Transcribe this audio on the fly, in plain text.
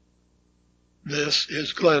This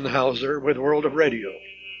is Glenn Hauser with World of Radio,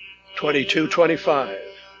 2225.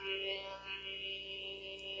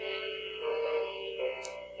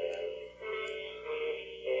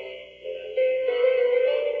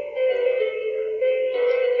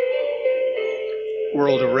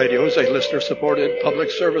 World of Radio is a listener-supported public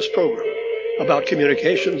service program about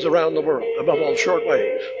communications around the world, above all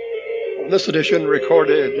shortwave. On this edition,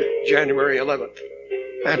 recorded January 11th,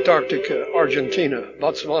 Antarctica, Argentina,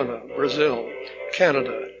 Botswana, Brazil,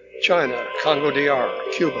 Canada, China, Congo DR,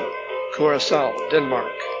 Cuba, Curacao,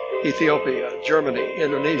 Denmark, Ethiopia, Germany,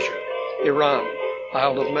 Indonesia, Iran,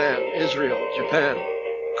 Isle of Man, Israel, Japan,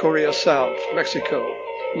 Korea South, Mexico,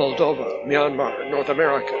 Moldova, Myanmar, North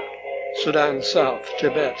America, Sudan South,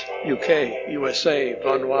 Tibet, UK, USA,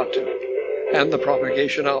 Vanuatu, and the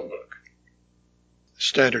propagation outlook.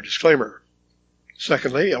 Standard disclaimer.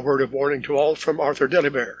 Secondly, a word of warning to all from Arthur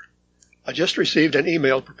Delibert. I just received an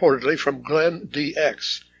email purportedly from Glenn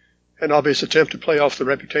DX, an obvious attempt to play off the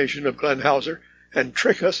reputation of Glenn Hauser and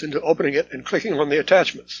trick us into opening it and clicking on the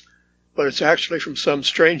attachments. But it's actually from some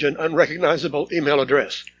strange and unrecognizable email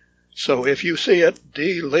address. So if you see it,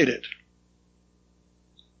 delete it.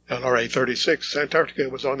 LRA 36 Antarctica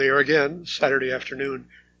was on the air again Saturday afternoon,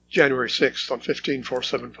 January 6th on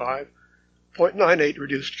 15475, 0.98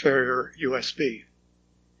 reduced carrier USB.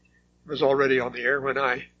 It was already on the air when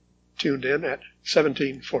I tuned in at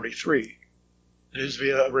 1743. It is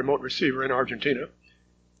via a remote receiver in Argentina,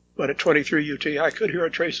 but at 23 UT I could hear a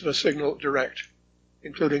trace of a signal direct,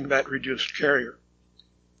 including that reduced carrier.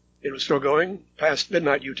 It was still going past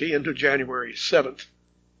midnight UT into January 7th.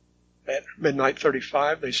 At midnight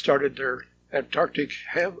 35, they started their Antarctic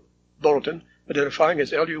ham bulletin, identifying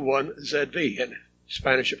as LU1ZV, in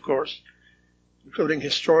Spanish, of course, including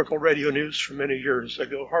historical radio news from many years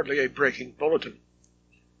ago, hardly a breaking bulletin.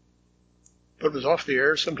 But it was off the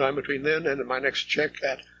air sometime between then and my next check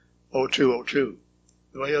at 0202.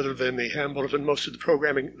 The way other than the ham bulletin, most of the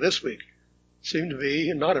programming this week seemed to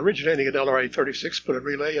be not originating at LRA 36, but a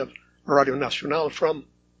relay of Radio Nacional from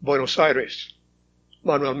Buenos Aires.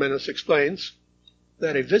 Manuel Menes explains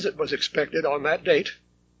that a visit was expected on that date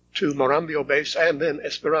to Marambio Base and then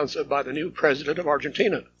Esperanza by the new president of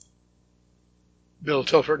Argentina. Bill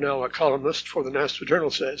Tilford, now a columnist for the Nashville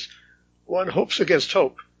Journal, says, "One hopes against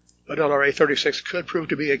hope, but LRA 36 could prove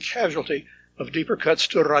to be a casualty of deeper cuts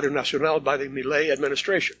to Radio Nacional by the Milei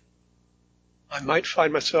administration. I might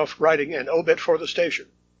find myself writing an obit for the station."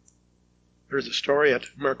 There's a story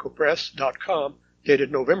at mercopress.com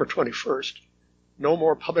dated November 21st. No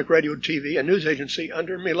more public radio, TV, and news agency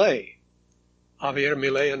under Milei. Javier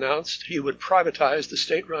Milei announced he would privatize the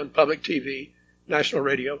state-run public TV, national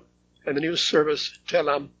radio, and the news service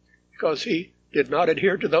Telam because he did not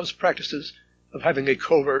adhere to those practices of having a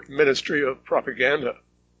covert ministry of propaganda.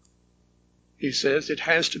 He says it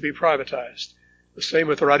has to be privatized. The same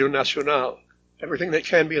with Radio Nacional. Everything that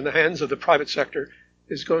can be in the hands of the private sector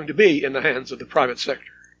is going to be in the hands of the private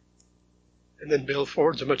sector. And then Bill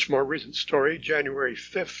forwards a much more recent story, January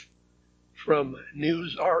 5th, from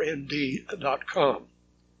newsrnd.com.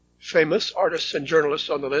 Famous artists and journalists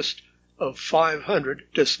on the list of 500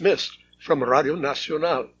 dismissed from Radio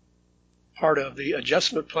Nacional, part of the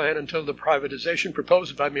adjustment plan until the privatization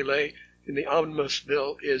proposed by Milei in the Omnibus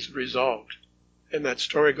Bill is resolved. And that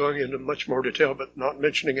story, going into much more detail but not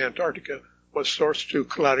mentioning Antarctica, was sourced to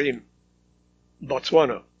Clarín.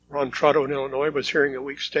 Botswana. Ron Trotto in Illinois was hearing a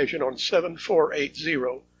weak station on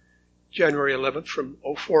 7480, January 11th from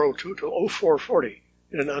 0402 to 0440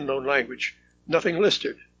 in an unknown language. Nothing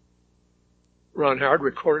listed. Ron Howard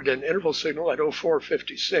recorded an interval signal at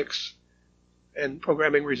 0456, and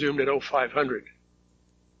programming resumed at 0500.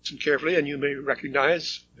 Listen carefully, and you may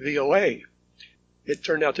recognize VOA. It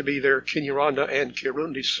turned out to be their Kinyarwanda and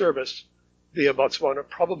Kirundi service via Botswana,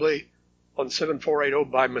 probably on 7480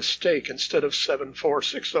 by mistake instead of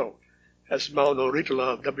 7460, as Mauno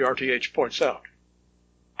Ritala of WRTH points out.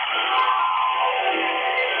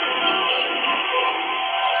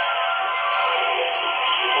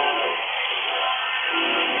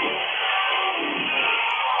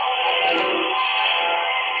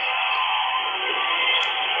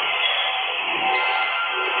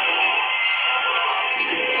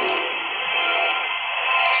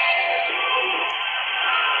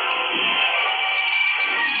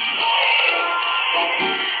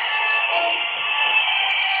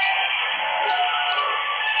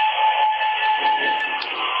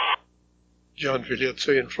 John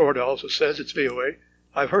Filiozzi in Florida also says it's VOA.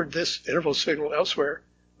 I've heard this interval signal elsewhere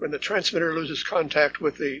when the transmitter loses contact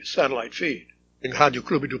with the satellite feed. In Rádio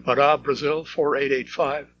Clube do Pará, Brazil,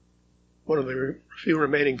 4885, one of the few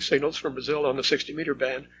remaining signals from Brazil on the 60-meter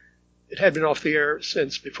band, It had been off the air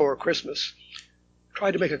since before Christmas.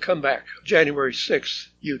 Tried to make a comeback. January 6th,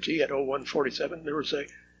 UT at 0147. There was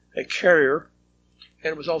a carrier,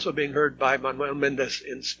 and it was also being heard by Manuel Mendez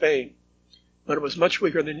in Spain. But it was much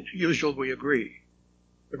weaker than usual, we agree.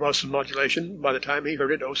 There was some modulation by the time he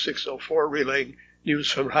heard it, 0604, relaying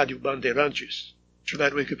news from Radio Bandeirantes. After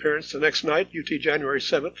that week appearance, the next night, UT January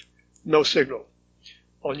 7th, no signal.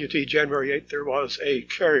 On UT January 8th, there was a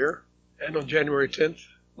carrier, and on January 10th,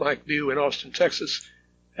 Mike Bew in Austin, Texas,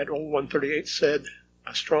 at 0138 said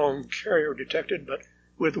a strong carrier detected, but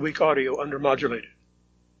with weak audio undermodulated.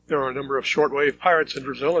 There are a number of shortwave pirates in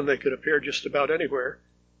Brazil, and they could appear just about anywhere,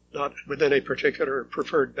 not within a particular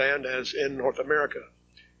preferred band as in North America.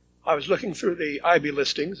 I was looking through the IB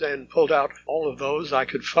listings and pulled out all of those I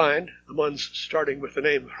could find, the ones starting with the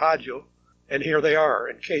name Radio, and here they are,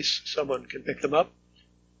 in case someone can pick them up.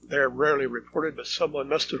 They're rarely reported, but someone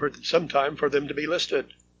must have heard them sometime for them to be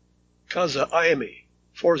listed. Casa IME,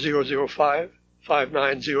 4005,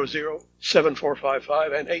 5900,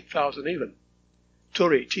 7455, and 8000 even.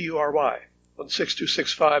 Turi, Tury, on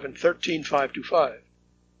 6265 and 13525.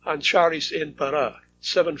 Ancharis in Pará,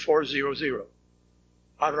 7400.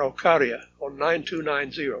 Araucaria on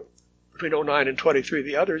 9290. Between 09 and 23,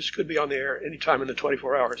 the others could be on the air any time in the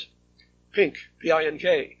 24 hours. Pink,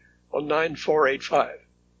 PINK, on 9485.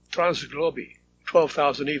 Transglobi,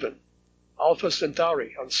 12,000 even. Alpha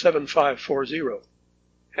Centauri on 7540.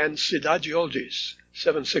 And Cidade Olgis,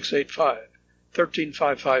 7685,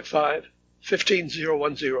 13555,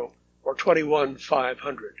 15010, or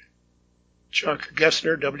 21500. Chuck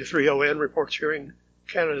Gessner, W3ON, reports hearing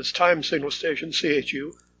Canada's time signal station,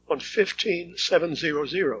 CHU, on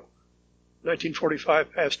 15700,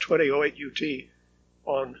 1945 past 2008 UT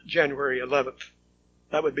on January 11th.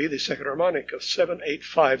 That would be the second harmonic of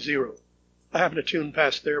 7850. I happened to tune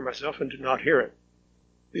past there myself and did not hear it.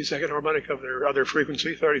 The second harmonic of their other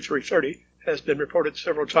frequency, 3330, has been reported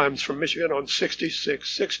several times from Michigan on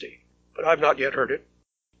 6660, but I've not yet heard it.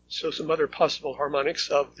 So some other possible harmonics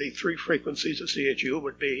of the three frequencies of CHU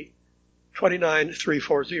would be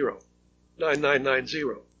 29340,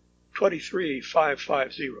 9990,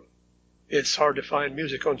 23550. It's hard to find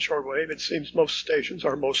music on shortwave. It seems most stations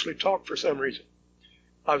are mostly talk for some reason.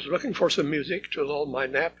 I was looking for some music to lull my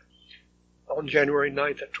nap on January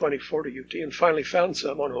 9th at 2040 UT and finally found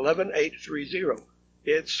some on 11830.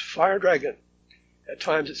 It's Fire Dragon. At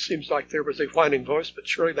times it seems like there was a whining voice, but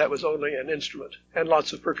surely that was only an instrument, and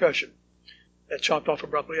lots of percussion. It chopped off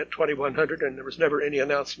abruptly at 2100, and there was never any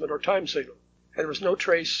announcement or time signal. And there was no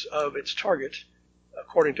trace of its target,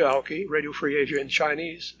 according to Aoki, Radio Free Asia in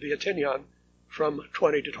Chinese, via Tianyan, from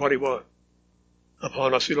 20 to 21.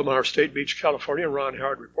 Upon Asilomar State Beach, California, Ron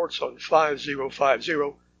Howard reports on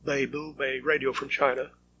 5050, Beibu Bay Radio from China,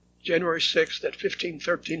 January 6th at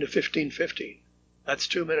 1513 to 1515. That's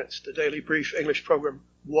 2 minutes, the daily brief English program,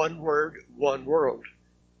 One Word, One World.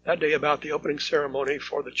 That day about the opening ceremony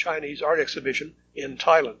for the Chinese art exhibition in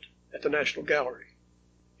Thailand at the National Gallery.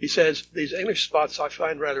 He says, these English spots I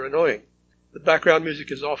find rather annoying. The background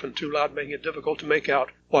music is often too loud, making it difficult to make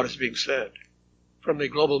out what is being said. From the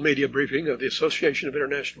global media briefing of the Association of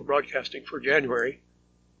International Broadcasting for January,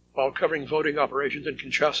 while covering voting operations in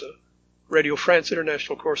Kinshasa, Radio France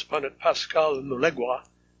International correspondent Pascal Mulegwa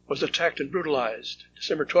was attacked and brutalized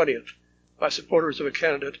December 20th by supporters of a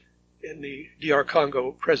candidate in the DR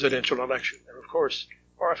Congo presidential election. And of course,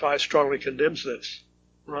 RFI strongly condemns this.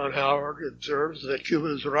 Ron Howard observes that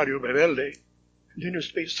Cuba's Radio Rebelde continues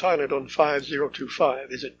to be silent on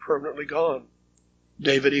 5025. Is it permanently gone?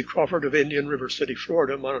 David E. Crawford of Indian River City,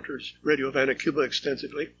 Florida, monitors Radio Havana, Cuba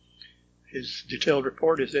extensively. His detailed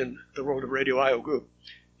report is in the World of Radio IO group.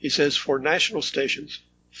 He says for national stations,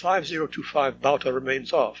 5025 Bauta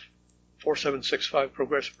remains off. 4765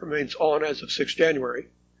 Progressive remains on as of 6 January.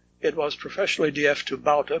 It was professionally DF'd to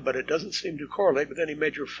Bauta, but it doesn't seem to correlate with any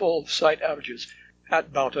major full site outages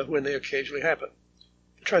at Bauta when they occasionally happen.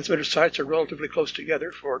 The transmitter sites are relatively close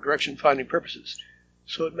together for direction finding purposes,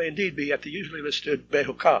 so it may indeed be at the usually listed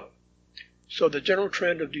Bejucal. So the general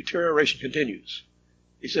trend of deterioration continues.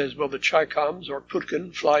 He says, will the Chicoms or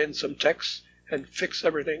Putkin fly in some techs and fix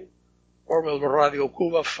everything? Or will Radio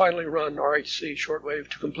Cuba finally run RHC shortwave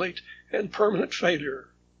to complete and permanent failure?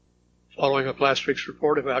 Following up last week's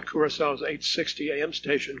report about Curaçao's 860 AM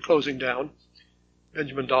station closing down,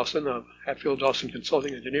 Benjamin Dawson of Hatfield Dawson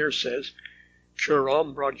Consulting Engineers says,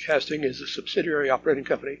 Curom Broadcasting is a subsidiary operating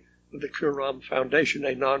company of the Curom Foundation,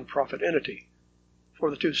 a non-profit entity,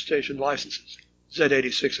 for the two station licenses,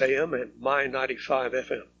 Z86 AM and My95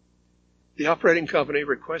 FM. The operating company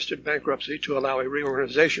requested bankruptcy to allow a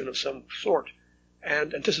reorganization of some sort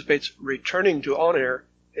and anticipates returning to on-air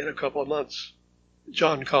in a couple of months.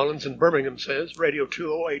 John Collins in Birmingham says, Radio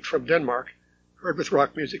 208 from Denmark, heard with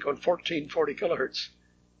rock music on 1440 kilohertz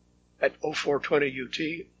at 0420 UT,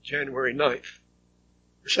 January 9th.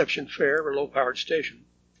 Reception fair, a low-powered station.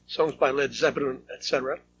 Songs by Led Zeppelin,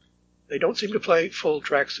 etc. They don't seem to play full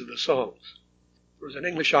tracks of the songs. There was an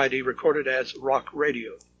English ID recorded as Rock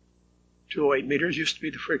Radio. 208 meters used to be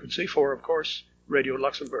the frequency for, of course, Radio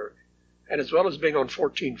Luxembourg. And as well as being on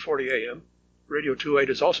 1440 AM, Radio 208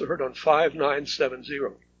 is also heard on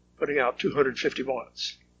 5970, putting out 250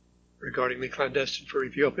 watts. Regarding the clandestine for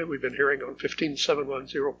Ethiopia, we've been hearing on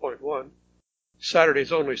 15710.1,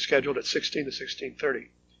 Saturdays only, scheduled at 16 to 16:30.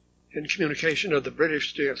 In communication of the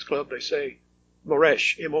British DX Club, they say,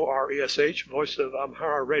 Moresh, M-O-R-E-S-H, Voice of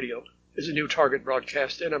Amhara Radio, is a new target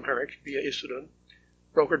broadcast in Amharic via Isudan,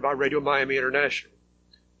 brokered by Radio Miami International.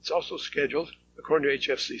 It's also scheduled, according to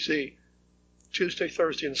HFCC, Tuesday,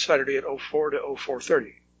 Thursday, and Saturday at 04 to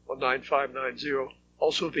 04:30 on 9590,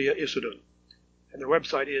 also via Isudan. And their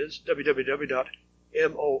website is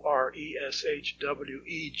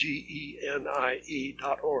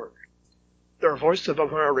www.moreshwegenie.org. There are Voice of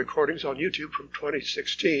Amhara recordings on YouTube from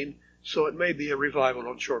 2016, so it may be a revival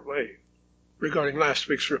on shortwave. Regarding last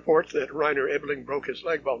week's report that Rainer Ebling broke his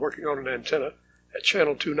leg while working on an antenna at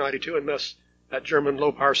channel 292, and thus that German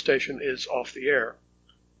low-power station is off the air.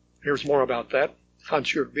 Here's more about that.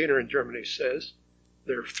 Hans-Jürg Wiener in Germany says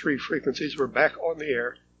their 3 frequencies were back on the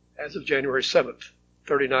air as of January 7th,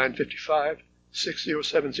 3955,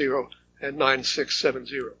 6070, and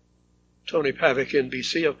 9670. Tony Pavick in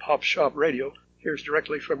BC of Pop Shop Radio hears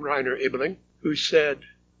directly from Rainer Ebling, who said,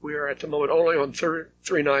 we are at the moment only on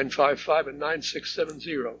 3955 and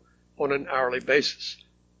 9670 on an hourly basis.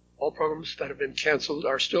 All programs that have been canceled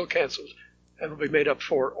are still canceled and will be made up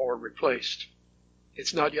for or replaced.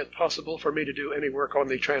 It's not yet possible for me to do any work on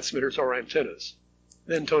the transmitters or antennas.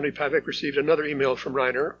 Then Tony Pavick received another email from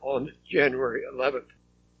Rainer on January 11th.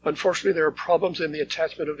 Unfortunately, there are problems in the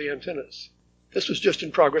attachment of the antennas. This was just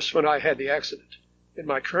in progress when I had the accident. In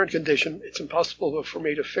my current condition, it's impossible for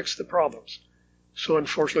me to fix the problems. So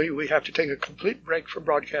unfortunately, we have to take a complete break from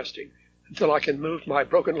broadcasting until I can move my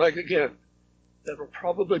broken leg again. That will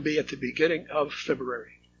probably be at the beginning of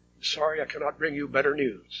February. I'm sorry I cannot bring you better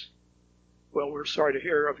news. Well, we're sorry to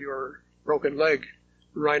hear of your broken leg,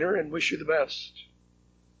 Rainer, and wish you the best.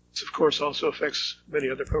 This, of course, also affects many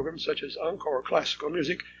other programs, such as Encore Classical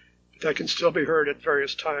Music, but that can still be heard at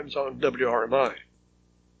various times on WRMI.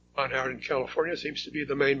 Mount Howard in California seems to be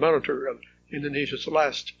the main monitor of Indonesia's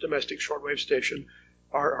last domestic shortwave station,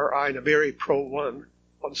 RRI Nabiri Pro 1,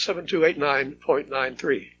 on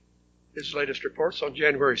 7289.93. His latest reports on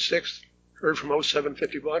January 6th heard from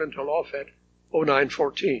 0751 until off at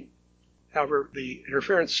 0914. However, the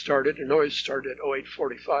noise started at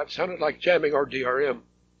 0845, sounded like jamming or DRM.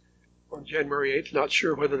 On January 8th, not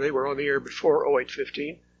sure whether they were on the air before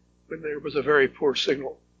 0815, when there was a very poor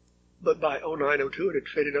signal. But by 0902, it had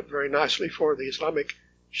faded up very nicely for the Islamic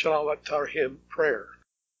Shalawat Tarhim prayer,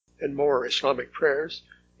 and more Islamic prayers,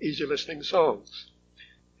 easy listening songs.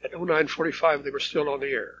 At 0945, they were still on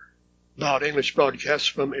the air. About English broadcasts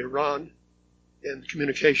from Iran, in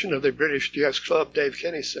communication of the British DX Club, Dave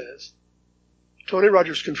Kenny says, Tony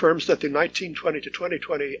Rogers confirms that the 1920 to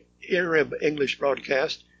 2020 Arab English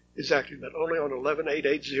broadcast is active but only on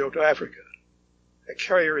 11880 to Africa. A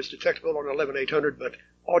carrier is detectable on 11800, but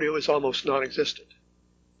audio is almost non-existent.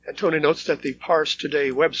 And Tony notes that the Pars Today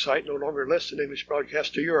website no longer lists an English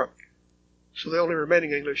broadcast to Europe, so the only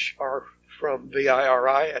remaining English are from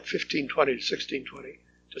VIRI at 1520 to 1620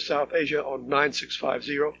 to South Asia on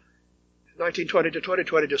 9650, 1920 to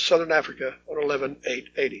 2020 to Southern Africa on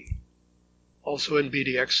 11880. Also in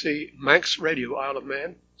BDXC, Manx Radio Isle of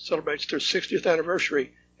Man celebrates their 60th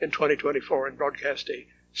anniversary in 2024 and broadcast a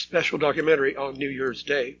special documentary on New Year's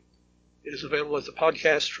Day. It is available as a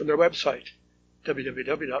podcast from their website,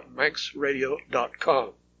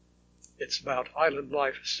 www.manxradio.com. It's about Island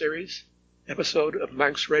Life series, episode of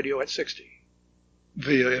Manx Radio at 60.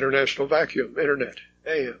 Via International Vacuum, Internet,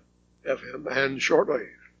 AM, FM, and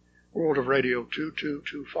Shortwave, World of Radio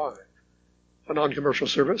 2225. A non-commercial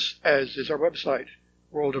service, as is our website,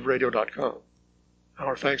 worldofradio.com.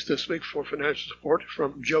 Our thanks this week for financial support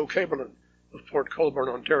from Joe Caberlin of Port Colborne,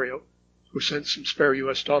 Ontario, who sent some spare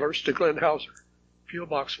U.S. dollars to Glenn Hauser, P.O.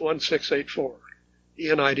 Box 1684,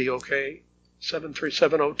 ENID OK,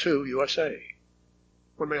 73702, USA.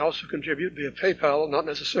 One may also contribute via PayPal, not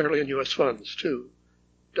necessarily in U.S. funds, to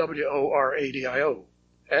WORADIO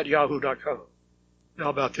at yahoo.com. Now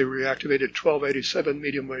about the reactivated 1287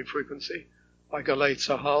 medium wave frequency by Galei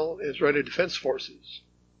Tzahal, Israeli Defense Forces.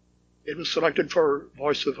 It was selected for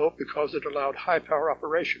Voice of Hope because it allowed high-power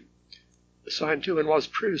operation, assigned to and was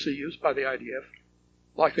previously used by the IDF.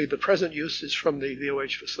 Likely the present use is from the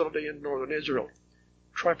VOH facility in northern Israel,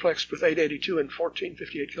 triplexed with 882 and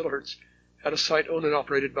 1458 kilohertz at a site owned and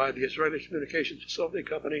operated by the Israeli Communications Facility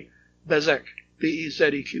Company, Bezek,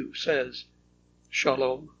 B-E-Z-E-Q, says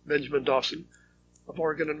Shalom Benjamin Dawson of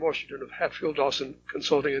Oregon and Washington of Hatfield Dawson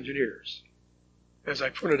Consulting Engineers. As I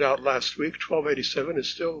pointed out last week, 1287 is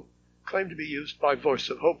still claimed to be used by Voice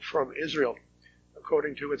of Hope from Israel,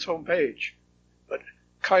 according to its homepage. But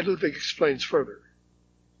Kai Ludwig explains further.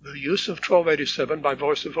 The use of 1287 by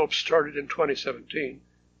Voice of Hope started in 2017,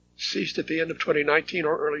 ceased at the end of 2019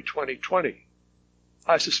 or early 2020.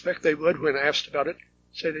 I suspect they would, when asked about it,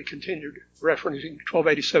 say they continued referencing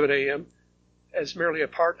 1287 AM as merely a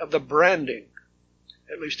part of the branding.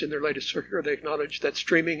 At least in their latest circular, they acknowledge that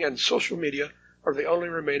streaming and social media are the only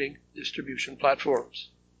remaining distribution platforms.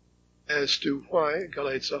 As to why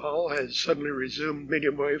Galei Tzahal has suddenly resumed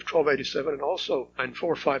medium wave 1287 and also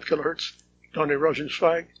 945 kilohertz, Donny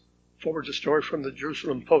Rosenzweig forwards a story from the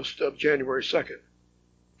Jerusalem Post of January 2nd.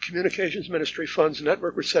 Communications Ministry funds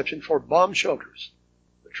network reception for bomb shelters.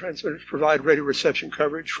 The transmitters provide radio reception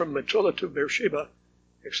coverage from Metula to Beersheba,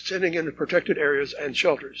 extending into protected areas and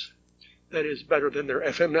shelters. That is better than their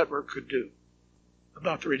FM network could do.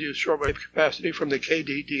 About the reduced shortwave capacity from the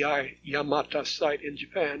KDDI Yamata site in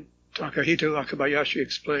Japan, Takahito Akabayashi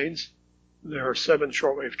explains there are 7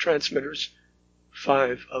 shortwave transmitters,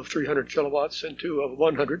 5 of 300 kilowatts and 2 of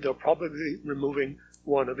 100. They'll probably be removing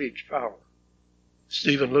 1 of each power.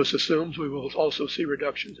 Stephen Luce assumes we will also see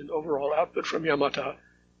reductions in overall output from Yamata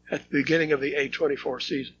at the beginning of the A24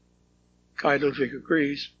 season. Kai Ludwig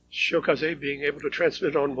agrees, Shokaze being able to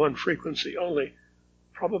transmit on 1 frequency only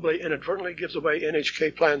probably inadvertently gives away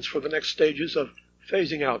NHK plans for the next stages of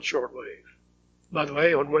phasing out shortwave. By the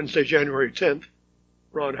way, on Wednesday, January 10th,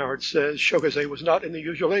 Ron Howard says Shokaze was not in the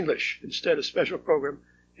usual English, instead a special program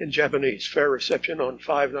in Japanese, fair reception on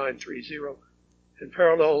 5930, and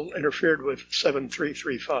parallel interfered with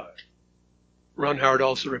 7335. Ron Howard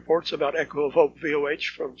also reports about Echo of Hope VOH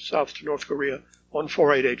from South to North Korea on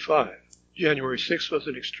 4885. January 6th was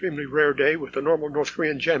an extremely rare day with the normal North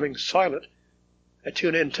Korean jamming silent at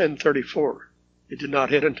tune-in 1034. It did not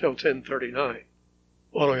hit until 1039.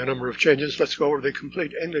 Following a number of changes, let's go over the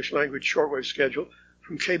complete English language shortwave schedule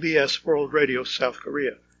from KBS World Radio South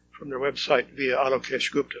Korea from their website via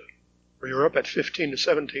Alokesh Gupta. For Europe at 15 to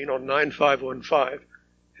 17 on 9515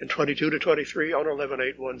 and 22 to 23 on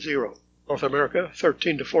 11810. North America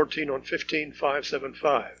 13 to 14 on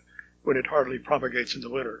 15575 when it hardly propagates in the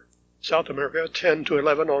winter. South America 10 to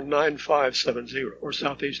 11 on 9570, or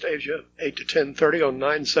Southeast Asia 8 to 10:30 on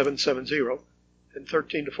 9770 and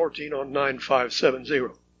 13 to 14 on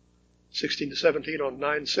 9570, 16 to 17 on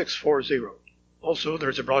 9640. Also,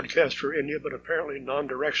 there's a broadcast for India, but apparently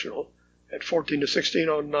non-directional, at 14 to 16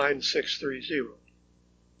 on 9630.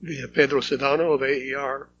 Via Pedro Sedano of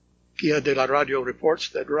AER, Guia de la Radio reports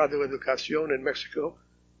that Radio Educación in Mexico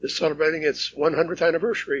is celebrating its 100th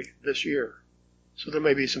anniversary this year. So there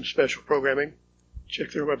may be some special programming.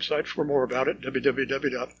 Check their website for more about it,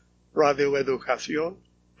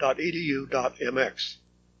 www.radioeducacion.edu.mx.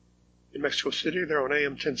 In Mexico City, they're on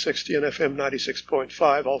AM 1060 and FM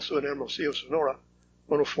 96.5, also in Hermosillo, Sonora,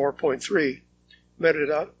 104.3,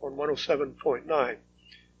 Merida on 107.9, and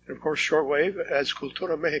of course shortwave as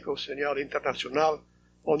Cultura Mexico Señal Internacional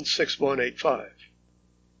on 6185.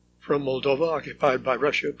 From Moldova, occupied by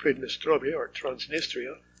Russia, Pridnestrovia or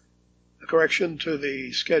Transnistria, a correction to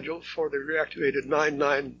the schedule for the reactivated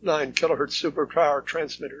 999 kilohertz superpower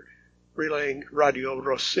transmitter relaying Radio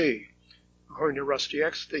Rossi. According to Rusty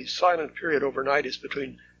X, the silent period overnight is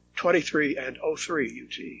between 23 and 03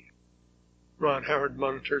 UT. Ron Howard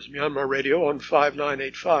monitors Myanmar radio on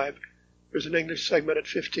 5985. There's an English segment at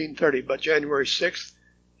 1530, but January 6th,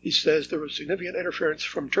 he says there was significant interference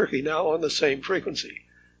from Turkey now on the same frequency,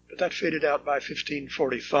 but that faded out by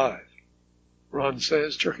 1545. Ron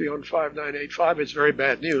says Turkey on 5985 is very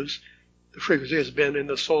bad news. The frequency has been in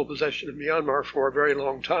the sole possession of Myanmar for a very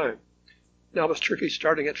long time. Now with Turkey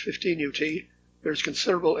starting at 15 UT, there's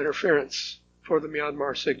considerable interference for the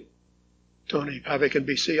Myanmar signal. Tony Pavic in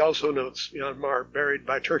BC also notes Myanmar buried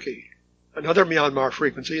by Turkey. Another Myanmar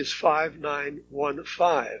frequency is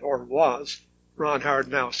 5915, or was. Ron Howard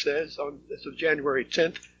now says, as of January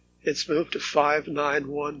 10th, it's moved to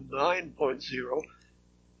 5919.0,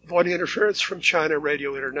 avoiding interference from China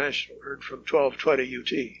Radio International, heard from 1220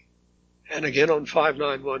 UT. And again on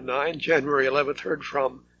 5919, January 11th, heard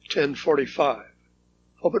from 1045.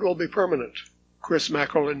 Hope it will be permanent. Chris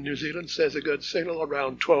Mackerel in New Zealand says a good signal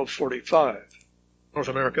around 1245. North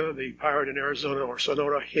America, the pirate in Arizona or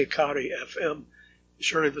Sonora Hikari FM is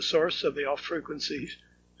surely the source of the off-frequencies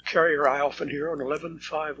carrier I often hear on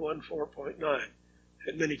 11514.9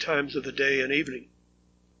 at many times of the day and evening.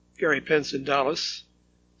 Gary Pence in Dallas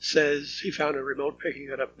says he found a remote picking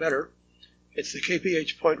it up better. It's the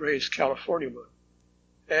KPH Point Reyes, California one.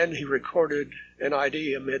 And he recorded an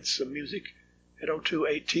ID amid some music at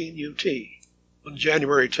 0218 UT on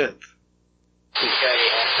January 10th.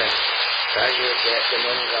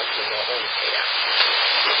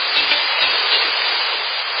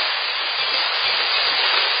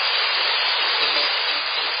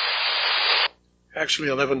 Actually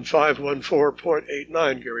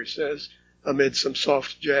 11514.89, Gary says, amid some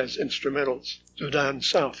soft jazz instrumentals. So down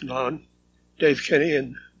south, non. Dave Kenny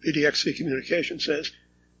in BDXC Communication says,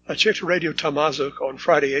 I checked Radio Tamazuk on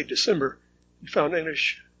Friday, 8 December, and found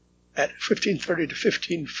English at 1530 to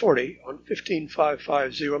 1540 on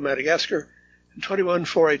 15550 Madagascar and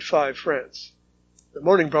 21485 France. The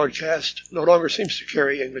morning broadcast no longer seems to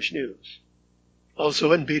carry English news.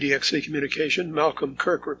 Also in BDXC Communication, Malcolm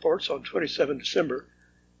Kirk reports on 27 December,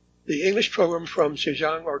 the English program from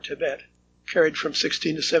Xinjiang or Tibet, carried from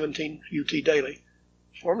 16 to 17 UT daily,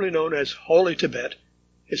 formerly known as Holy Tibet,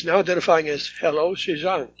 is now identifying as Hello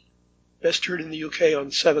Xinjiang, best heard in the UK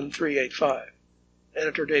on 7385.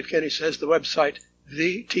 Editor Dave Kenny says the website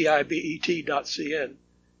thetibet.cn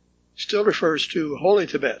still refers to Holy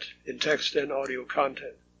Tibet in text and audio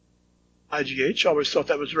content. IGH always thought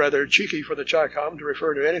that was rather cheeky for the Chi-Com to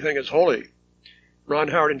refer to anything as holy. Ron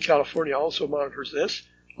Howard in California also monitors this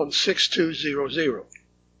on 6200.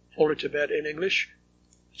 Holy Tibet in English,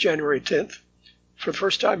 January 10th. For the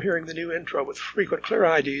first time hearing the new intro with frequent clear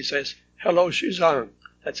IDs as Hello Xizang,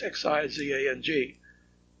 that's Xizang,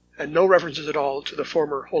 and no references at all to the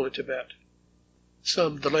former Holy Tibet.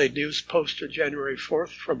 Some delayed news posted January 4th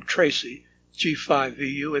from Tracy,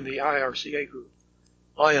 G5VU in the IRCA group.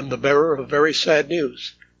 I am the bearer of very sad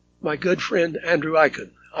news. My good friend Andrew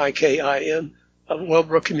Eichen, IKIN, of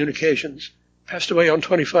Wellbrook Communications, passed away on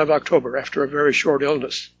 25 October after a very short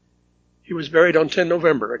illness. He was buried on 10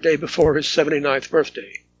 November, a day before his 79th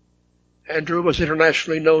birthday. Andrew was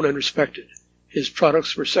internationally known and respected. His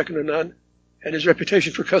products were second to none, and his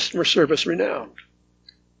reputation for customer service renowned.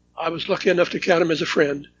 I was lucky enough to count him as a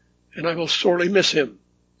friend, and I will sorely miss him.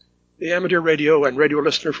 The amateur radio and radio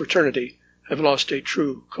listener fraternity have lost a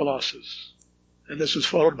true colossus. And this was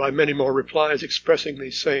followed by many more replies expressing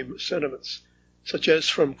these same sentiments, such as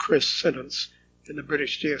from Chris Simmons in the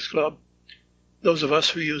British DX Club. Those of us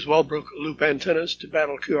who use Wellbrook loop antennas to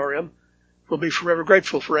battle QRM will be forever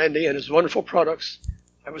grateful for Andy and his wonderful products.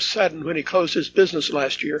 I was saddened when he closed his business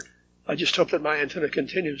last year. I just hope that my antenna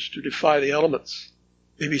continues to defy the elements.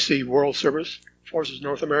 BBC World Service forces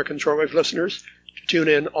North American shortwave listeners to tune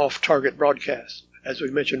in off-target broadcasts. As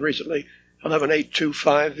we mentioned recently,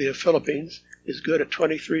 11825 via Philippines is good at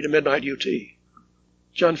 23 to midnight UT.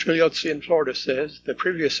 John Filiozzi in Florida says the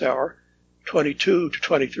previous hour, 22 to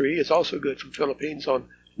 23, is also good from Philippines on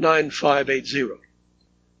 9580.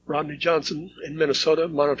 Rodney Johnson in Minnesota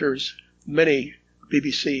monitors many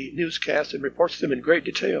BBC newscasts and reports them in great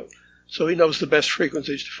detail, so he knows the best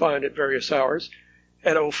frequencies to find at various hours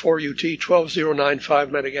at 04 UT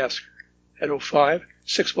 12095 Madagascar, at 05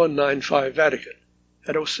 6195 Vatican,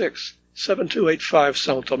 at 06 7285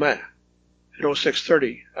 Sao Tome, at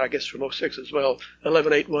 0630, I guess from 06 as well,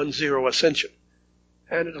 11810 Ascension,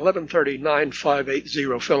 and at 1130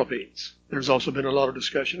 9580 Philippines. There's also been a lot of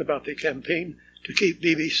discussion about the campaign to keep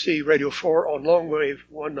BBC Radio 4 on longwave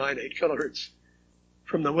 198 kHz.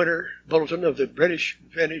 From the winter bulletin of the British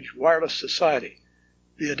Vintage Wireless Society,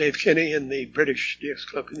 via Dave Kenny in the British DX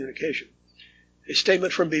Club Communication, a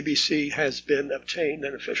statement from BBC has been obtained,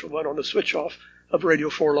 an official one, on the switch-off of Radio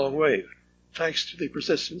 4 longwave, thanks to the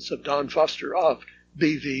persistence of Don Foster of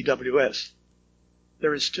BVWS.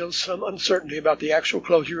 There is still some uncertainty about the actual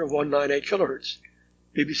closure of 198 kHz.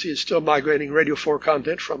 BBC is still migrating Radio 4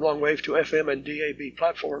 content from longwave to FM and DAB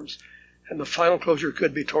platforms, and the final closure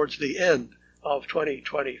could be towards the end of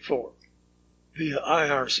 2024. Via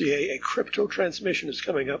IRCA, a crypto transmission is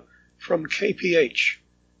coming up from KPH.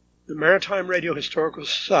 The Maritime Radio Historical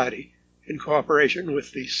Society, in cooperation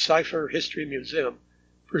with the Cipher History Museum,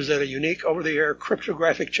 present a unique over-the-air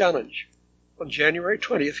cryptographic challenge. On January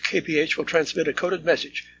 20th, KPH will transmit a coded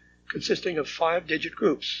message consisting of 5-digit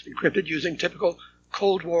groups, encrypted using typical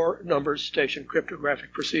Cold War numbers station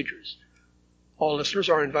cryptographic procedures. All listeners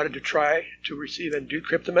are invited to try to receive and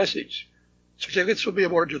decrypt the message. Certificates will be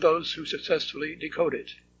awarded to those who successfully decode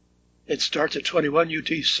it. It starts at 21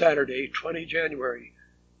 UT Saturday, 20 January,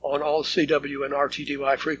 on all CW and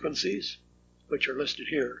RTDY frequencies, which are listed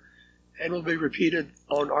here, and will be repeated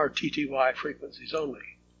on RTTY frequencies only.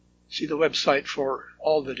 See the website for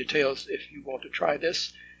all the details if you want to try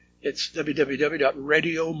this. It's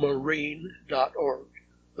www.radiomarine.org.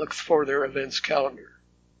 Look for their events calendar.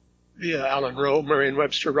 Via Alan Rowe,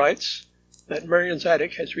 Merriam-Webster writes that Marion's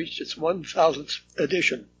Attic has reached its 1,000th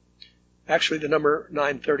edition. Actually, the number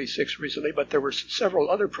 936 recently, but there were several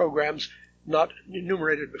other programs not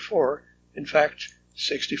enumerated before. In fact,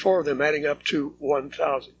 64 of them adding up to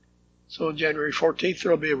 1,000. So on January 14th,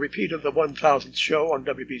 there will be a repeat of the 1,000th show on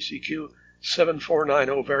WBCQ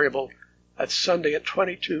 7490 variable. That's Sunday at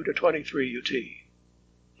 22 to 23 UT.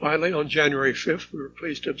 Finally, on January 5th, we were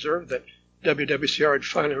pleased to observe that WWCR had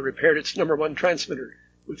finally repaired its number one transmitter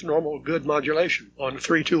with normal good modulation on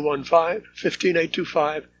 3215,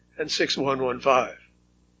 15825, and 6115.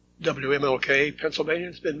 WMLK Pennsylvania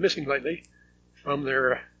has been missing lately from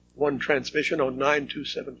their one transmission on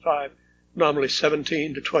 9275, nominally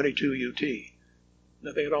 17 to 22 UT.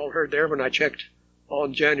 Nothing at all heard there when I checked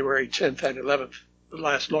on January 10th and 11th. The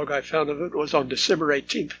last log I found of it was on December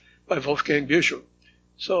 18th by Wolfgang Büchel.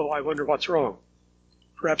 So I wonder what's wrong.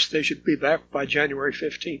 Perhaps they should be back by January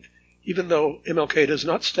 15th, even though MLK does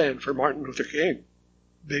not stand for Martin Luther King.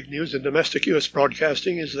 Big news in domestic U.S.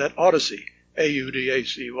 broadcasting is that Audacy,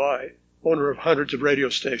 AUDACY, owner of hundreds of radio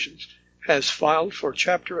stations, has filed for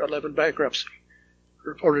Chapter 11 bankruptcy,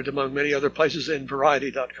 reported among many other places in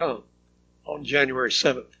Variety.com on January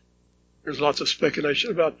 7th. There's lots of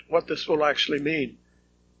speculation about what this will actually mean.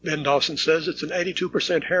 Ben Dawson says it's an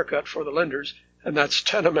 82% haircut for the lenders, and that's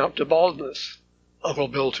tantamount to baldness. Uncle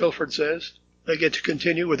Bill Tilford says they get to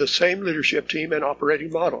continue with the same leadership team and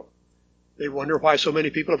operating model. They wonder why so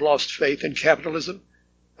many people have lost faith in capitalism.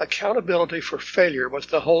 Accountability for failure was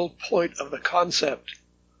the whole point of the concept.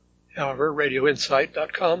 However,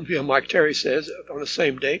 RadioInsight.com via Mike Terry says on the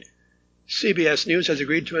same date, CBS News has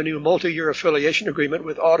agreed to a new multi-year affiliation agreement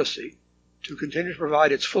with Audacy to continue to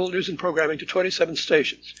provide its full news and programming to 27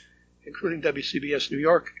 stations, including WCBS New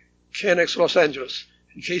York, KNX Los Angeles,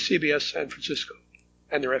 and KCBS San Francisco,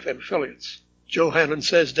 and their FM affiliates. Joe Hanlon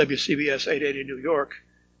says WCBS 880 New York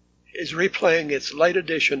is replaying its late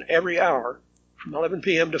edition every hour from 11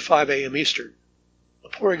 p.m. to 5 a.m. Eastern, a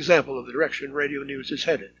poor example of the direction radio news is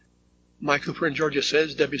headed. Mike Cooper in Georgia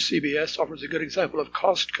says WCBS offers a good example of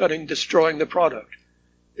cost-cutting destroying the product.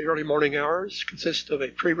 The early morning hours consist of a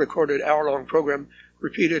pre-recorded hour-long program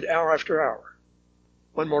repeated hour after hour.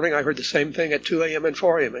 One morning I heard the same thing at 2 a.m. and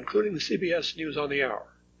 4 a.m., including the CBS News on the Hour.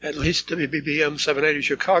 At least WBBM 780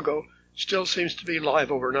 Chicago still seems to be live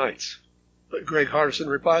overnights. But Greg Hardison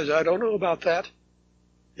replies, I don't know about that.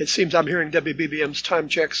 It seems I'm hearing WBBM's time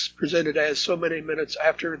checks presented as so many minutes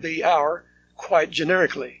after the hour quite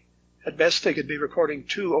generically. At best, they could be recording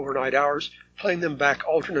 2 overnight hours, playing them back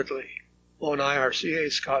alternately. On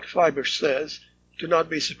IRCA, Scott Fibush says, do not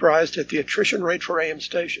be surprised at the attrition rate for AM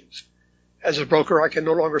stations. As a broker, I can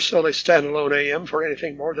no longer sell a standalone AM for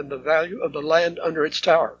anything more than the value of the land under its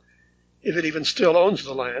tower. If it even still owns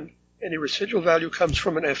the land, any residual value comes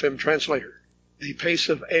from an FM translator. The pace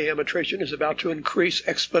of AM attrition is about to increase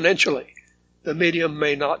exponentially. The medium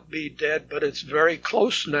may not be dead, but it's very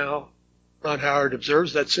close now. Ron Howard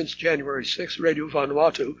observes that since January 6, Radio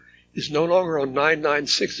Vanuatu is no longer on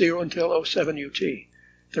 9960 until 07 UT.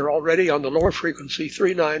 They're already on the lower frequency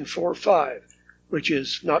 3945, which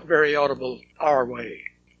is not very audible our way.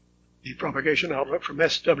 The propagation outlook from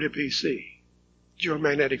SWPC.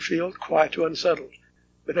 Geomagnetic field, quiet to unsettled,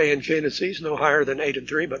 with ANK indices no higher than 8 and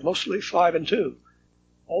 3, but mostly 5 and 2,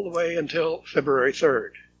 all the way until February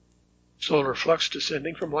 3rd. Solar flux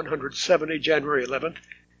descending from 170 January 11th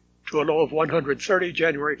to a low of 130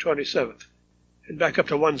 January 27th, and back up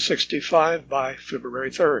to 165 by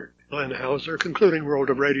February 3rd. Glenn Hauser concluding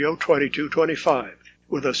World of Radio 2225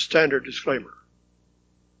 with a standard disclaimer.